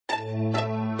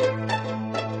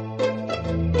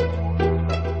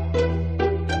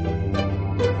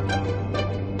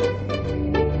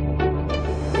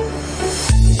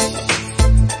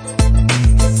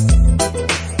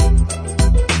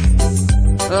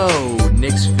Oh,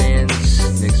 Knicks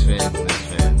fans, Knicks fans, Knicks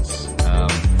fans.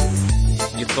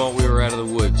 You thought we were out of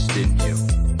the woods, didn't you?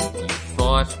 You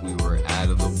thought we were out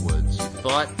of the woods. You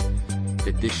thought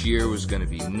that this year was going to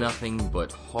be nothing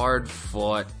but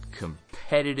hard-fought,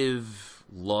 competitive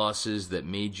losses that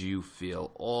made you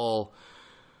feel all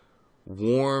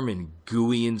warm and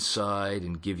gooey inside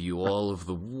and give you all of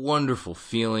the wonderful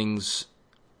feelings.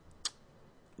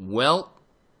 Well,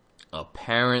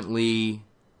 apparently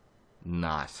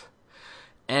not.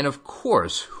 And of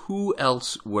course, who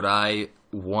else would I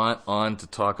want on to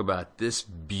talk about this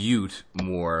beaut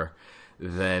more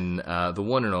than the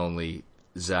one and only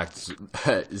Zach.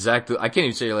 I can't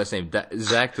even say your last name.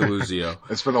 Zach DeLuzio.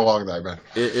 It's been a long night, man.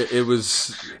 It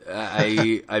was.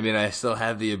 I mean, I still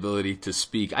have the ability to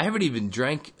speak. I haven't even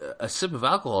drank a sip of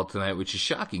alcohol tonight, which is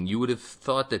shocking. You would have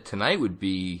thought that tonight would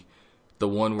be the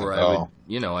one where I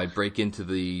would, I'd break into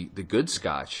the good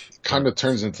scotch. It kind of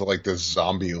turns into like this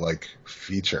zombie-like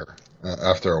feature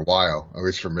after a while, at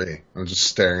least for me. I'm just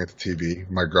staring at the TV.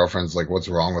 My girlfriend's like, "What's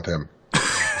wrong with him?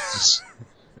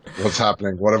 What's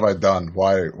happening? What have I done?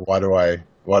 Why do I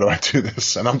do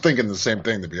this?" And I'm thinking the same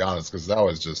thing, to be honest, because that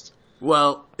was just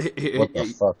what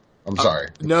the fuck. I'm sorry.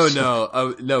 No,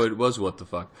 it was what the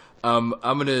fuck. I'm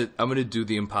gonna do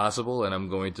the impossible, and I'm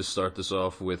going to start this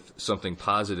off with something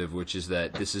positive, which is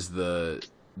that this is the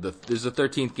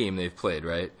 13th game they've played,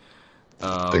 right?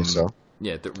 I think so.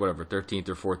 Yeah, whatever, 13th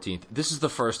or 14th. This is the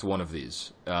first one of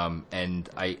these, and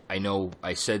I know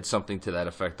I said something to that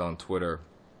effect on Twitter,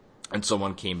 and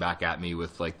someone came back at me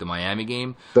with like the Miami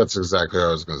game. That's exactly what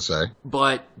I was going to say.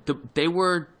 But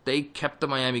they kept the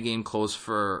Miami game closed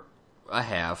for a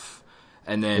half.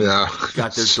 And then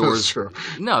got their doors.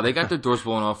 No, they got their doors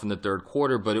blown off in the third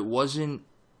quarter, but it wasn't.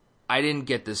 I didn't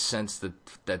get the sense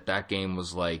that game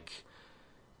was like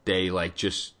they like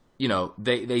just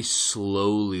they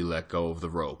slowly let go of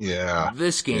the rope. Yeah.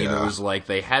 This game it was like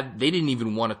they didn't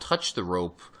even want to touch the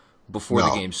rope before the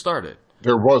game started.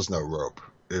 There was no rope.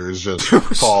 It was just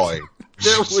falling.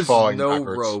 There was falling no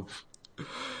backwards.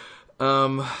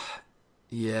 rope.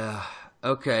 Yeah.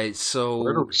 Okay, so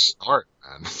where do we start,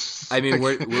 man? I mean,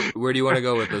 where do you want to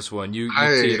go with this one? You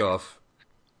tee it off.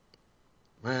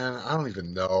 Man, I don't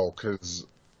even know, because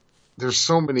there's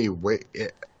so many ways.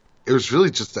 It was really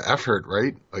just the effort,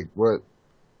 right? Like, what?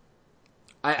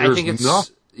 I think it's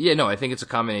I think it's a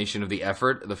combination of the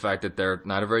effort, the fact that they're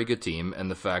not a very good team, and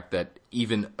the fact that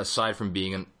even aside from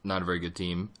being not a very good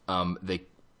team, they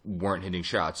weren't hitting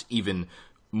shots even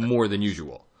more than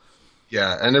usual.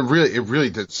 Yeah, and it really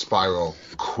did spiral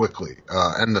quickly.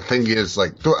 And the thing is,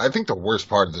 like, I think the worst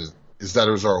part of this is that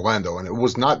it was Orlando, and it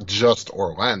was not just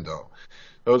Orlando.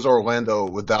 It was Orlando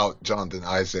without Jonathan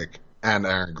Isaac and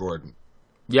Aaron Gordon.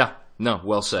 Yeah, no,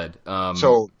 well said.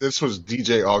 So this was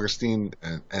DJ Augustine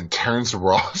and Terrence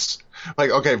Ross.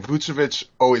 Like, okay, Vucevic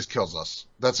always kills us.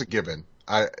 That's a given.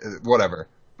 Whatever.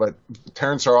 But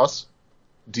Terrence Ross,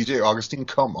 DJ Augustine,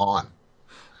 come on.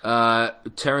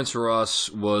 Terrence Ross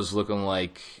was looking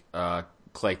like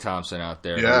Klay Thompson out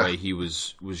there, the way he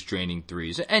was draining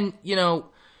threes. And,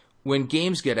 when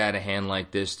games get out of hand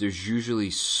like this, there's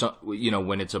usually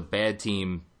when it's a bad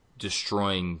team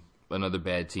destroying another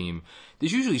bad team,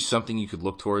 there's usually something you could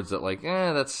look towards that like,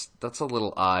 that's a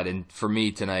little odd. And for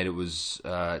me tonight, it was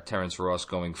Terrence Ross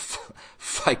going.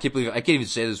 I can't even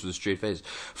say this with a straight face.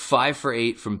 5 for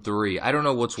 8 from 3. I don't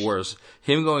know what's worse,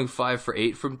 him going 5 for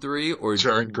 8 from 3 or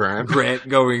Jared Grant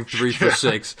going 3 for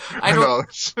 6.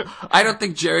 I don't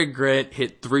think Jared Grant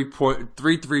hit 3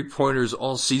 3-pointers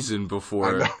all season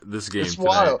before this game. It's tonight.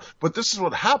 wild, but this is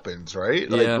what happens, right?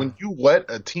 Like when you let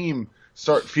a team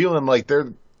start feeling like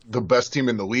they're the best team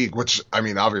in the league, which, I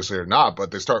mean, obviously they're not, but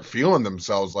they start feeling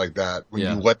themselves like that when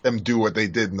you let them do what they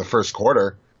did in the first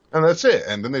quarter, and that's it.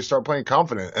 And then they start playing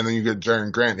confident, and then you get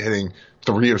Jaron Grant hitting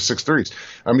 3 of 6 threes.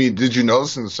 I mean, did you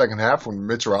notice in the second half when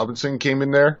Mitch Robinson came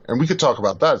in there? And we could talk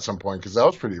about that at some point, because that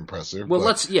was pretty impressive. Well,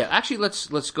 let's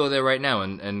go there right now,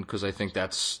 and because I think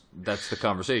that's the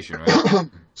conversation, right?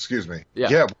 Excuse me.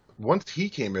 Yeah, once he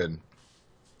came in,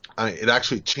 it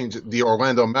actually changed. The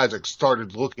Orlando Magic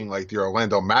started looking like the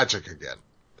Orlando Magic again.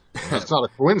 It's not a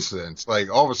coincidence. Like,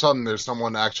 all of a sudden, there's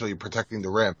someone actually protecting the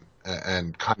rim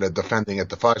and kind of defending at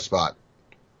the 5 spot.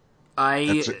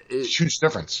 It's a huge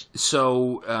difference.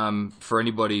 So, for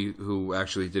anybody who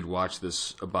actually did watch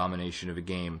this abomination of a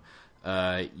game,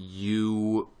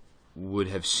 you would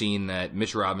have seen that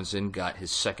Mitch Robinson got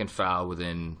his second foul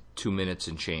within 2 minutes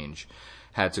and change,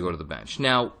 had to go to the bench.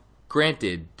 Now,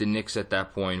 granted, the Knicks at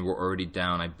that point were already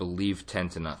down, I believe,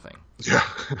 10-0. Yeah.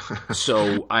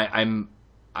 So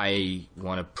I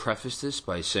want to preface this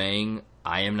by saying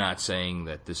I am not saying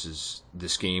that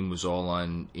this game was all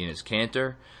on Enes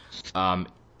Kanter.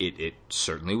 It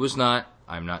certainly was not.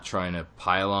 I'm not trying to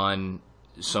pile on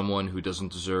someone who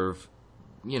doesn't deserve,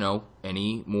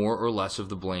 any more or less of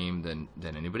the blame than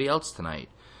anybody else tonight.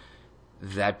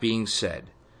 That being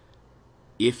said,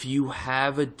 if you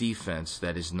have a defense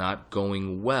that is not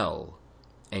going well,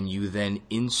 and you then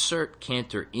insert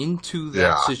Kanter into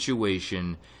that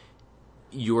situation,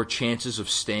 your chances of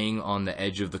staying on the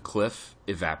edge of the cliff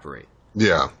evaporate.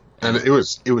 Yeah, and it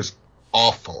was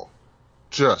awful,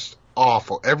 just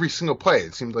awful. Every single play,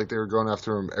 it seemed like they were going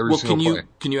after him every single play.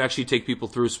 Can you actually take people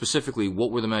through specifically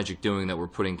what were the Magic doing that were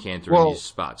putting Kanter in these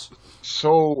spots?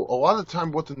 So a lot of the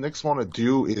time what the Knicks want to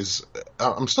do is,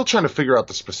 I'm still trying to figure out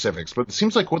the specifics, but it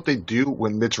seems like what they do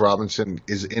when Mitch Robinson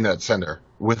is in at center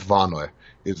with Vonleh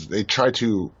is they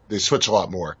switch a lot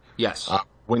more. Yes.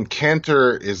 When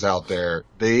Kanter is out there,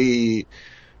 they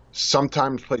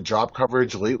sometimes play drop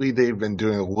coverage. Lately, they've been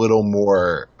doing a little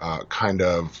more kind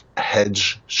of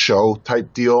hedge show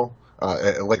type deal,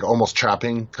 like almost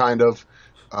trapping kind of,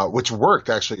 which worked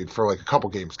actually for like a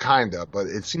couple games, kind of. But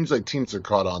it seems like teams are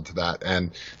caught on to that,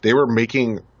 and they were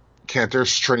making Kanter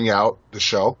string out the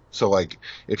show. So like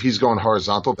if he's going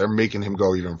horizontal, they're making him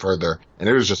go even further, and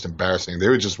it was just embarrassing. They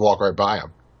would just walk right by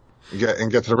him.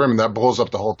 And get to the rim, and that blows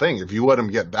up the whole thing. If you let him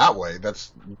get that way,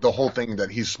 that's the whole thing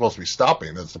that he's supposed to be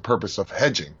stopping. That's the purpose of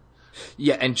hedging.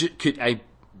 Yeah, and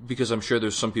because I'm sure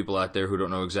there's some people out there who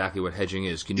don't know exactly what hedging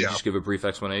is. Can you just give a brief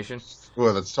explanation?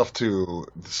 Well, that's tough to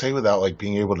say without like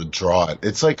being able to draw it.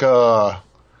 It's like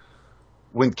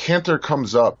when Kanter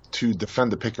comes up to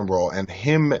defend the pick and roll, and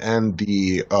him and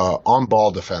the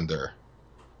on-ball defender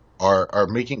are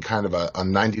making kind of a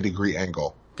 90-degree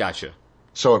angle. Gotcha.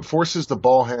 So it forces the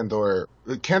ball handler.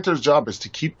 Kanter's job is to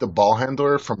keep the ball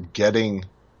handler from getting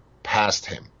past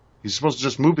him. He's supposed to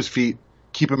just move his feet,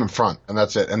 keep him in front, and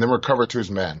that's it. And then recover to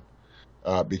his man.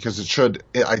 Because it should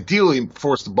ideally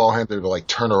force the ball handler to like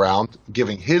turn around,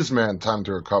 giving his man time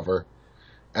to recover,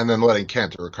 and then letting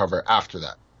Kanter recover after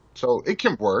that. So it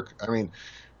can work. I mean,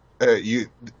 the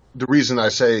reason I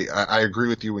say I agree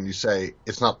with you when you say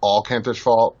it's not all Kanter's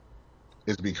fault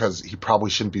is because he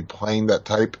probably shouldn't be playing that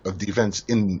type of defense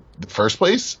in the first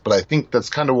place. But I think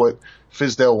that's kind of what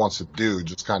Fizdale wants to do,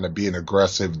 just kind of be an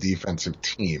aggressive defensive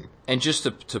team. And just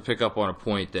to pick up on a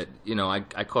point that,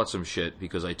 I caught some shit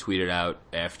because I tweeted out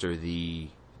after the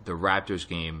Raptors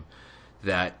game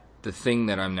that the thing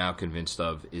that I'm now convinced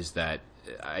of is that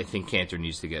I think Kanter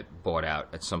needs to get bought out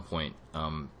at some point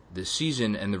this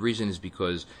season. And the reason is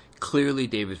because clearly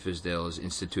David Fizdale is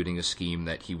instituting a scheme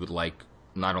that he would like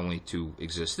not only to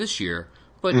exist this year,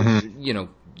 but,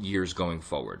 years going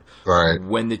forward. Right.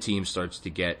 When the team starts to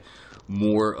get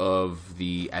more of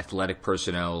the athletic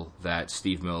personnel that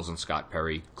Steve Mills and Scott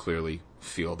Perry clearly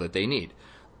feel that they need.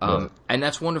 And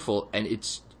that's wonderful. And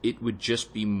it would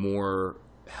just be more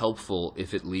helpful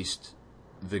if at least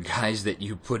the guys that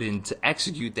you put in to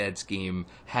execute that scheme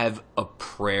have a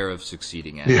prayer of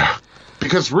succeeding at it. Yeah.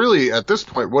 Because really, at this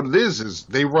point, what it is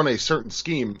they run a certain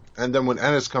scheme, and then when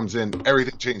Enes comes in,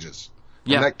 everything changes.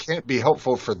 Yeah. And that can't be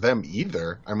helpful for them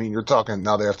either. I mean, you're talking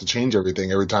now they have to change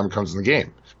everything every time it comes in the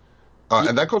game.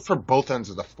 And that goes for both ends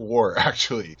of the floor,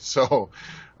 actually. So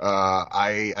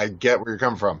I get where you're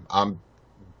coming from. I'm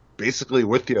basically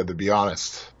with you, to be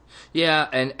honest. Yeah,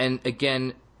 and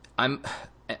again, I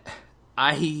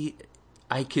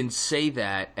can say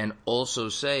that and also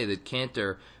say that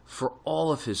Kanter, for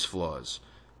all of his flaws,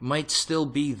 might still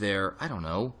be there, I don't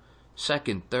know,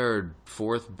 second, third,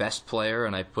 fourth best player,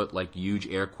 and I put like huge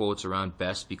air quotes around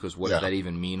best because what does that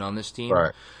even mean on this team?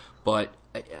 Right. But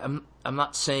I'm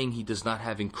not saying he does not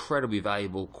have incredibly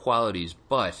valuable qualities,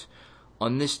 but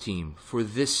on this team for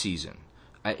this season,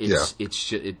 it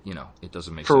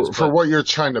doesn't make sense. For what you're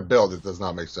trying to build, it does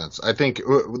not make sense. I think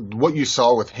what you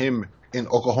saw with him in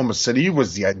Oklahoma City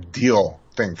was the ideal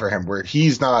thing for him, where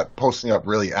he's not posting up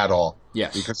really at all.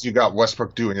 Yes. Because you got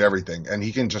Westbrook doing everything, and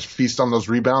he can just feast on those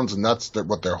rebounds, and that's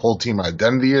what their whole team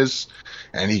identity is.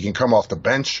 And he can come off the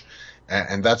bench,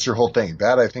 and that's your whole thing.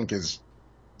 That, I think, is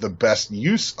the best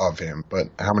use of him. But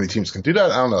how many teams can do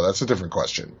that? I don't know. That's a different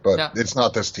question. But It's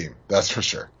not this team. That's for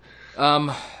sure.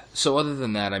 So other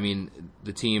than that, I mean,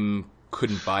 the team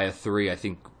couldn't buy a three. I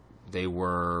think they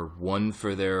were one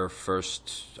for their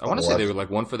first. I want to say they were like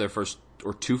one for their first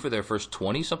or 2 for their first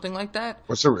 20, something like that.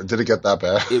 Did it get that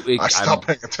bad? I stopped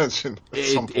paying attention.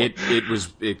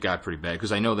 It got pretty bad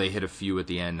because I know they hit a few at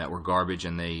the end that were garbage,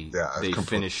 and they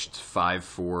finished 5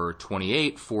 for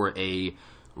 28 for a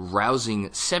rousing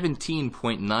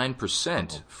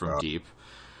 17.9% from deep.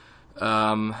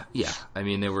 Yeah, I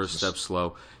mean, they were a step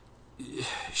slow.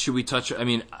 Should we touch? I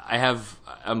mean, I have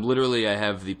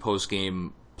the post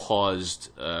game paused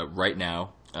right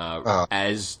now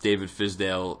as David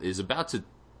Fizdale is about to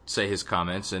say his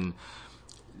comments, and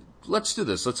let's do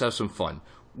this. Let's have some fun.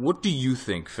 What do you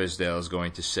think Fizdale is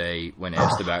going to say when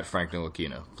asked about Frank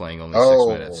Ntilikina playing only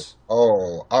 6 minutes?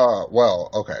 Well,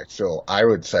 okay. So I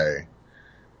would say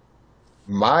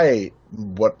my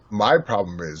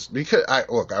problem is, because I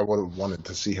would have wanted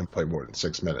to see him play more than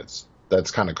 6 minutes.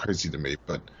 That's kind of crazy to me,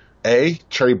 but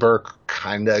Trey Burke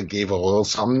kind of gave a little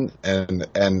something,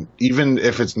 and even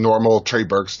if it's normal Trey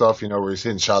Burke stuff, where he's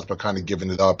hitting shots but kind of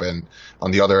giving it up, and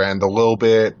on the other end a little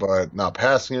bit, but not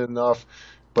passing it enough.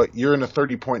 But you're in a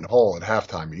 30-point hole at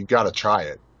halftime. You got to try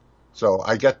it. So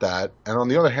I get that. And on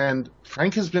the other hand,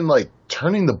 Frank has been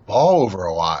turning the ball over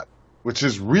a lot, which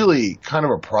is really kind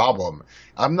of a problem.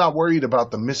 I'm not worried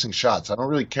about the missing shots. I don't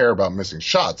really care about missing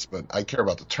shots, but I care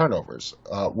about the turnovers.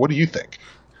 What do you think?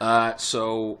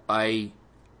 So I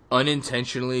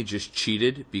unintentionally just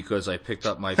cheated because I picked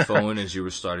up my phone as you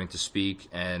were starting to speak,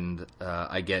 and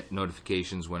I get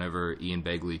notifications whenever Ian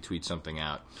Begley tweets something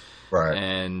out. Right.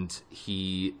 And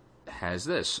he has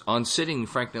this. On sitting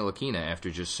Frank Ntilikina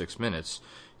after just 6 minutes,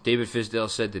 David Fizdale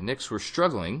said the Knicks were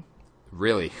struggling.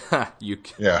 Really? You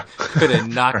could have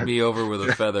knocked me over with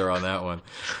a feather on that one.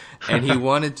 And he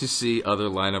wanted to see other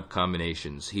lineup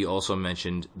combinations. He also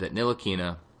mentioned that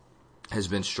Ntilikina has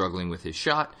been struggling with his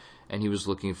shot, and he was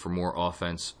looking for more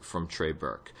offense from Trey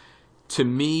Burke. To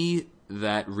me,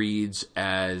 that reads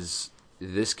as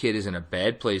this kid is in a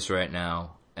bad place right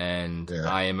now, and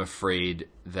I am afraid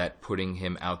that putting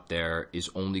him out there is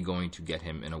only going to get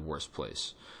him in a worse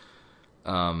place.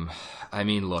 I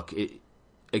mean, look,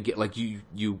 again, like you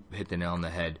hit the nail on the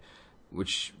head,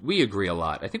 which we agree a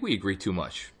lot. I think we agree too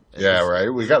much. Yeah, right.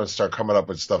 We got to start coming up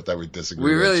with stuff that we disagree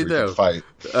with. We really do. Fight.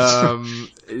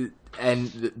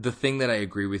 And the thing that I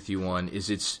agree with you on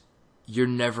is you're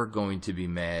never going to be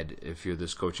mad if you're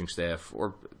this coaching staff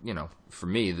or, for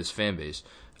me, this fan base,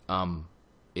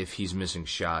 if he's missing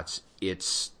shots.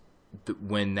 It's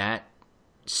when that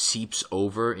seeps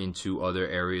over into other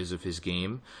areas of his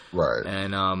game. Right.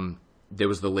 And there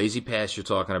was the lazy pass you're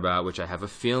talking about, which I have a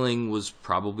feeling was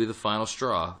probably the final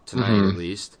straw tonight, at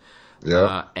least.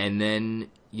 Yeah. And then,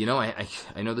 I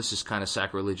know this is kind of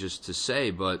sacrilegious to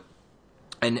say, but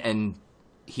and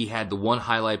he had the one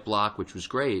highlight block, which was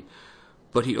great,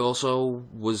 but he also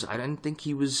I didn't think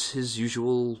he was his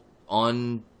usual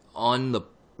on the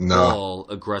ball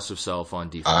aggressive self on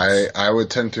defense. I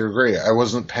would tend to agree. I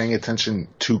wasn't paying attention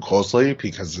too closely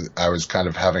because I was kind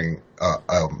of having a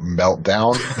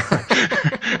meltdown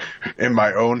in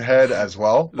my own head as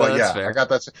well. But that's fair. I got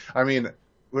that. I mean,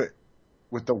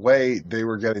 with the way they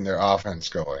were getting their offense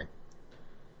going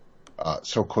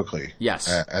so quickly.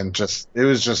 Yes. And it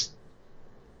was just,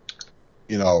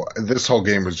 this whole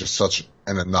game was just such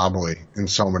an anomaly in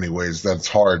so many ways that it's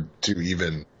hard to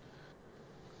even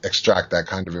extract that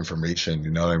kind of information.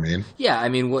 You know what I mean? Yeah. I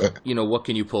mean, what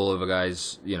can you pull of a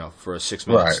guy's, for a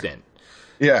 6-minute stint?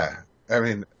 Yeah. I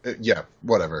mean,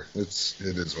 whatever. It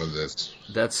is what it is.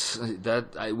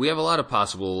 We have a lot of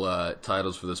possible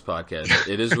titles for this podcast.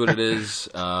 It is what it is.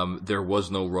 There was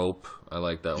no rope. I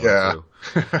like that one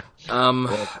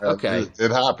too. Okay.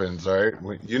 It happens, right?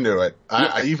 You knew it.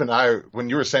 When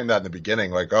you were saying that in the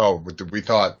beginning, we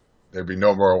thought there'd be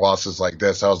no more losses like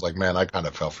this. I was like, man, I kind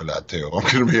of fell for that too. I'm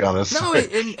going to be honest. No,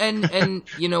 and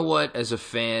you know what? As a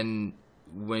fan,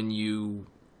 when you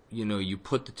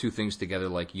put the two things together,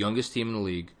 like youngest team in the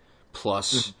league,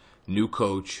 plus new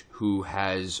coach who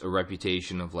has a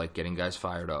reputation of getting guys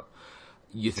fired up.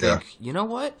 You think, you know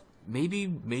what?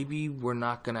 Maybe we're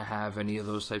not going to have any of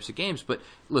those types of games. But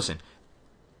listen,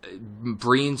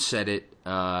 Breen said it.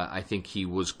 I think he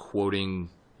was quoting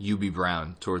UB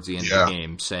Brown towards the end of the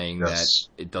game, saying that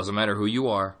it doesn't matter who you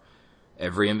are.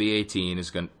 Every NBA team is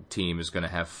going to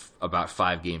have about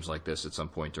 5 games like this at some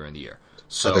point during the year.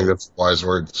 So, I think that's wise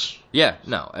words. Yeah,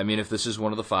 no. I mean, if this is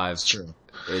one of the 5, it's true.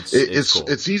 It's cool.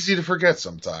 It's easy to forget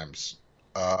sometimes.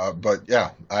 But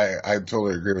yeah, I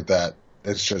totally agree with that.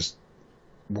 It's just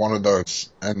one of those.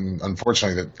 And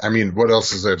unfortunately, what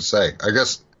else is there to say? I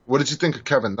guess, what did you think of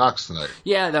Kevin Knox tonight?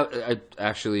 Yeah, I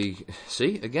actually,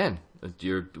 see, again,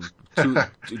 you're two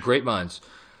great minds.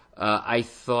 I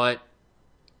thought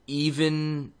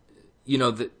even,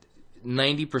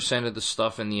 90% of the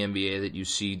stuff in the NBA that you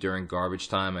see during garbage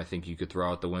time, I think you could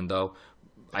throw out the window.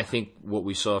 I think what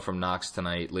we saw from Knox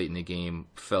tonight late in the game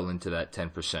fell into that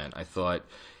 10%. I thought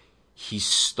he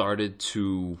started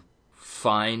to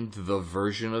find the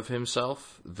version of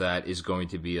himself that is going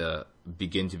to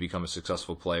begin to become a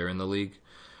successful player in the league.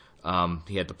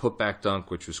 He had the putback dunk,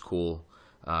 which was cool.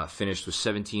 Finished with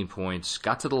 17 points.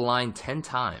 Got to the line 10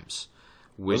 times.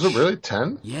 Was it really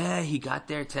 10? Yeah, he got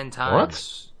there 10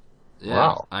 times. What? Yeah,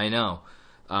 wow. I know.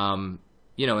 And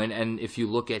if you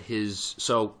look at his...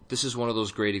 So this is one of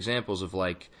those great examples of,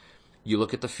 like, you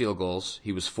look at the field goals.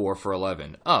 He was 4 for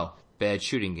 11. Oh, bad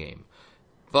shooting game.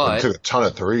 But he took a ton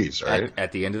of threes, right?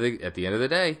 At the end of the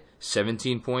day,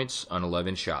 17 points on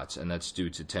 11 shots, and that's due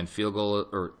to 10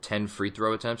 free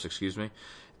throw attempts,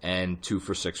 and 2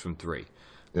 for 6 from 3.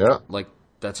 Yeah, like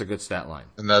that's a good stat line.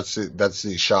 And that's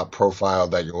the shot profile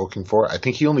that you're looking for. I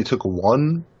think he only took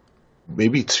 1,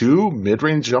 maybe 2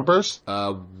 mid-range jumpers.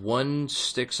 One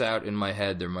sticks out in my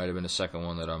head. There might have been a second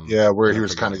one that I'm... Yeah, where he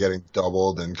was kind of getting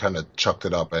doubled and kind of chucked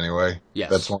it up anyway. Yes.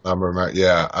 That's one I remember.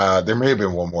 Yeah, there may have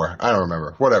been one more. I don't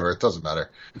remember. Whatever, it doesn't matter.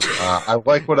 I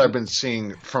like what I've been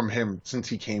seeing from him since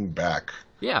he came back.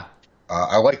 Yeah.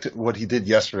 I liked what he did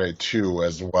yesterday, too,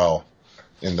 as well,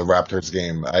 in the Raptors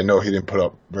game. I know he didn't put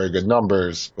up very good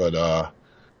numbers, but,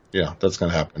 that's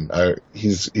going to happen.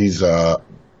 He's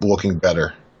looking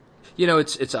better.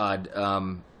 It's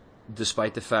odd.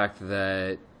 Despite the fact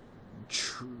that,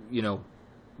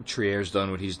 Trier's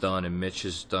done what he's done and Mitch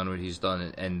has done what he's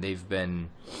done, and they've been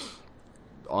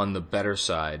on the better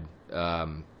side,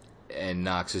 and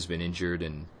Knox has been injured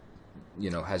and,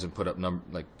 hasn't put up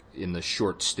in the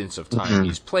short stints of time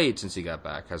he's played since he got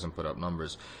back, hasn't put up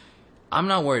numbers. I'm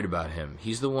not worried about him.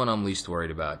 He's the one I'm least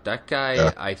worried about. That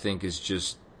guy, I think he's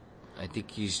just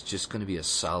going to be a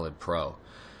solid pro.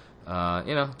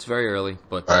 It's very early,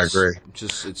 but I agree.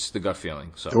 It's the gut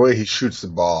feeling. So the way he shoots the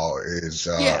ball is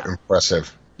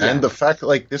impressive, and the fact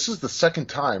this is the second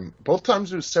time. Both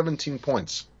times it was 17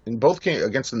 points in both games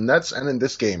against the Nets and in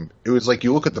this game. It was like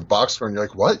you look at the box score and you're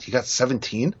like, "What? You got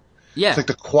 17?" Yeah, it's like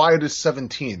the quietest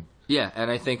 17. Yeah, and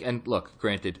I think, and look,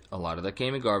 granted, a lot of that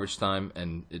came in garbage time,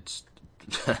 and it's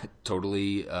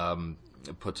totally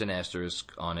puts an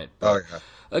asterisk on it. But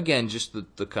again, just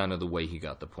the kind of the way he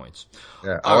got the points.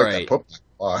 Yeah, I like that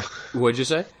putback. What'd you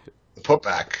say? The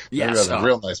putback. Yes, a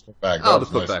real nice putback. The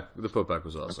putback. Nice. The putback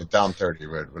was awesome. Down 30,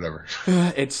 right? Whatever.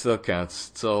 It still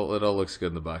counts. It all looks good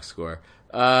in the box score.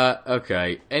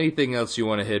 Okay. Anything else you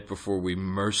want to hit before we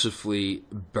mercifully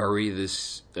bury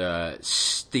this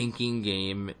stinking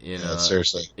game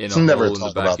seriously. In a never hole in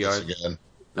the backyard? About this again.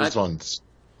 This one's...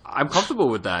 I'm comfortable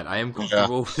with that. I am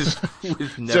comfortable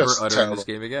with never uttering terrible. This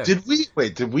game again.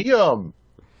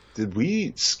 Did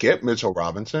we skip Mitchell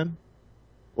Robinson?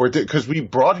 Or because we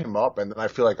brought him up and then I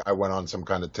feel like I went on some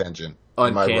kind of tangent.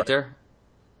 On Cantor? Right?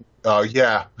 Oh,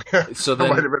 yeah. So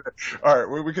then, all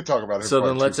right, we could talk about it. So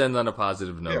then let's end on a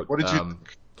positive note. Yeah, what did you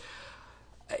think?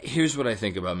 Here's what I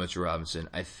think about Mitchell Robinson.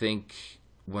 I think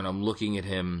when I'm looking at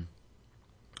him,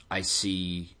 I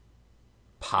see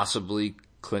possibly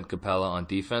Clint Capella on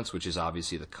defense, which is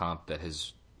obviously the comp that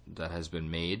has been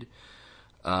made.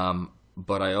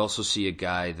 But I also see a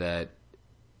guy that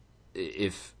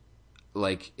I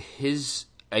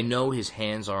know his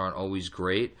hands aren't always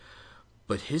great,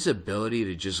 but his ability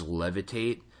to just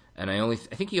levitate, and I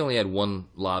think he only had one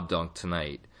lob dunk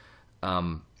tonight.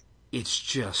 It's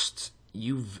just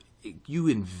you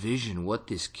envision what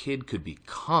this kid could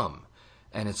become,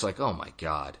 and it's like, oh my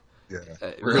god,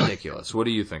 ridiculous. What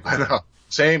do you think? I know.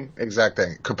 Same exact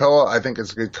thing. Capella, I think,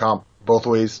 is a good comp both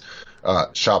ways.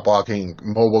 Shot blocking,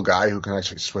 mobile guy who can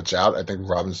actually switch out. I think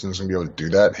Robinson's going to be able to do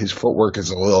that. His footwork is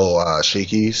a little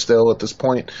shaky still at this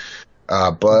point.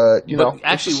 But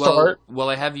actually, while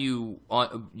I have you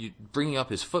bringing up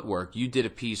his footwork, you did a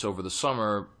piece over the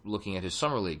summer looking at his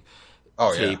summer league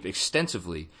tape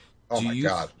extensively.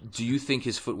 God. Do you think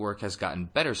his footwork has gotten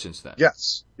better since then?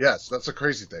 Yes. That's a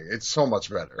crazy thing. It's so much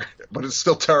better, but it's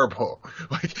still terrible.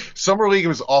 Like summer league, it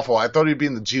was awful. I thought he'd be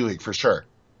in the G League for sure.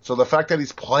 So the fact that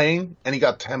he's playing and he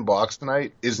got 10 blocks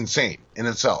tonight is insane in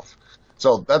itself.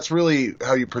 So that's really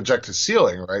how you project his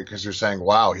ceiling, right? Because you're saying,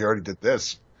 wow, he already did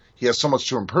this. He has so much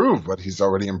to improve, but he's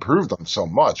already improved on so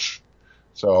much.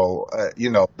 So,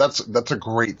 that's a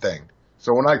great thing.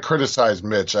 So when I criticize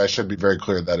Mitch, I should be very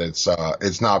clear that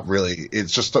it's not really,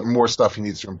 it's just more stuff he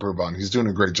needs to improve on. He's doing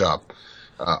a great job.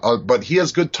 But he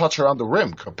has good touch around the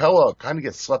rim. Capella kind of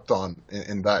gets slept on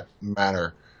in that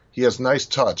manner. He has nice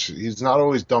touch. He's not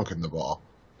always dunking the ball.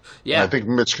 Yeah. And I think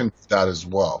Mitch can do that as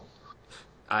well.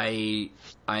 I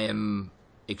am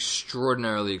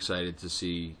extraordinarily excited to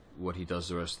see what he does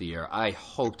the rest of the year. I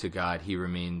hope to God he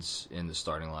remains in the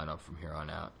starting lineup from here on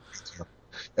out.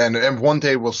 And one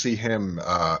day we'll see him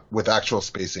with actual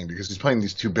spacing, because he's playing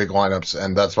these two big lineups,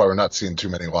 and that's why we're not seeing too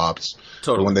many lobs.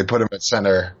 Totally. But when they put him at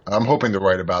center, I'm hoping they're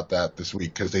right about that this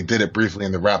week, because they did it briefly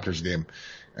in the Raptors game,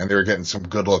 and they were getting some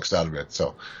good looks out of it.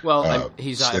 So,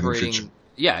 he's operating.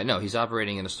 Yeah, no, he's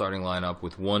operating in a starting lineup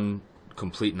with one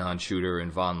complete non-shooter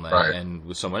in Vonleh, right, and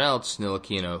with someone else,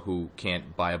 Ntilikina, who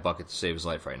can't buy a bucket to save his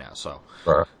life right now. So,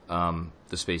 right.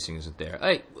 The spacing isn't there.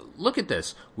 Hey, look at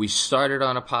this. We started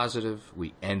on a positive.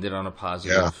 We ended on a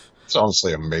positive. Yeah, it's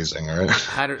honestly amazing, right?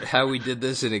 How we did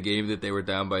this in a game that they were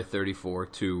down by 34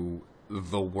 to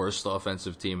the worst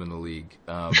offensive team in the league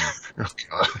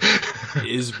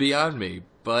is beyond me.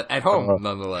 But at home,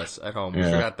 nonetheless, at home, we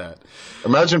forgot that.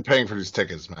 Imagine paying for these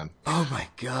tickets, man. Oh my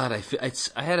God! I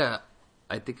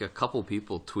think a couple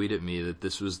people tweeted me that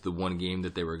this was the one game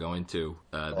that they were going to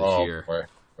this year.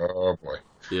 Oh boy!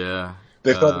 Yeah,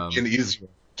 they thought it'd be easier,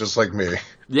 just like me.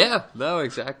 Yeah, no,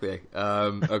 exactly.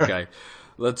 Okay,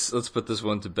 let's put this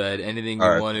one to bed. Anything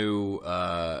you want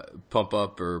to pump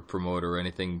up or promote or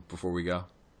anything before we go?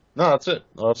 No, that's it.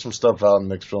 I'll have some stuff out in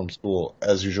Knicks Film School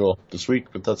as usual this week,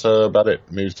 but that's about it.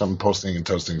 Maybe some posting and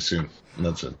toasting soon, and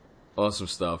that's it. Awesome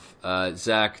stuff.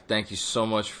 Zach, thank you so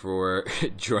much for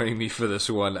joining me for this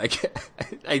one.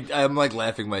 I'm like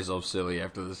laughing myself silly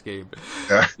after this game.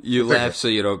 Yeah. You laugh so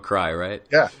you don't cry, right?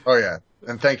 Yeah. Oh, yeah.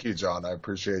 And thank you, John. I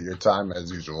appreciate your time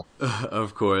as usual.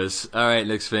 Of course. All right,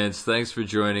 Knicks fans, thanks for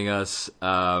joining us.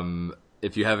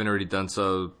 If you haven't already done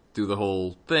so, do the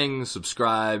whole thing.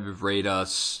 Subscribe, rate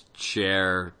us,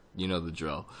 share. You know the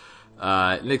drill.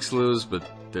 Knicks lose, but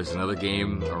there's another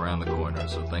game around the corner,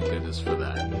 so thank goodness for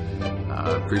that.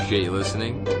 Appreciate you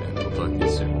listening, and we'll talk to you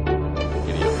soon.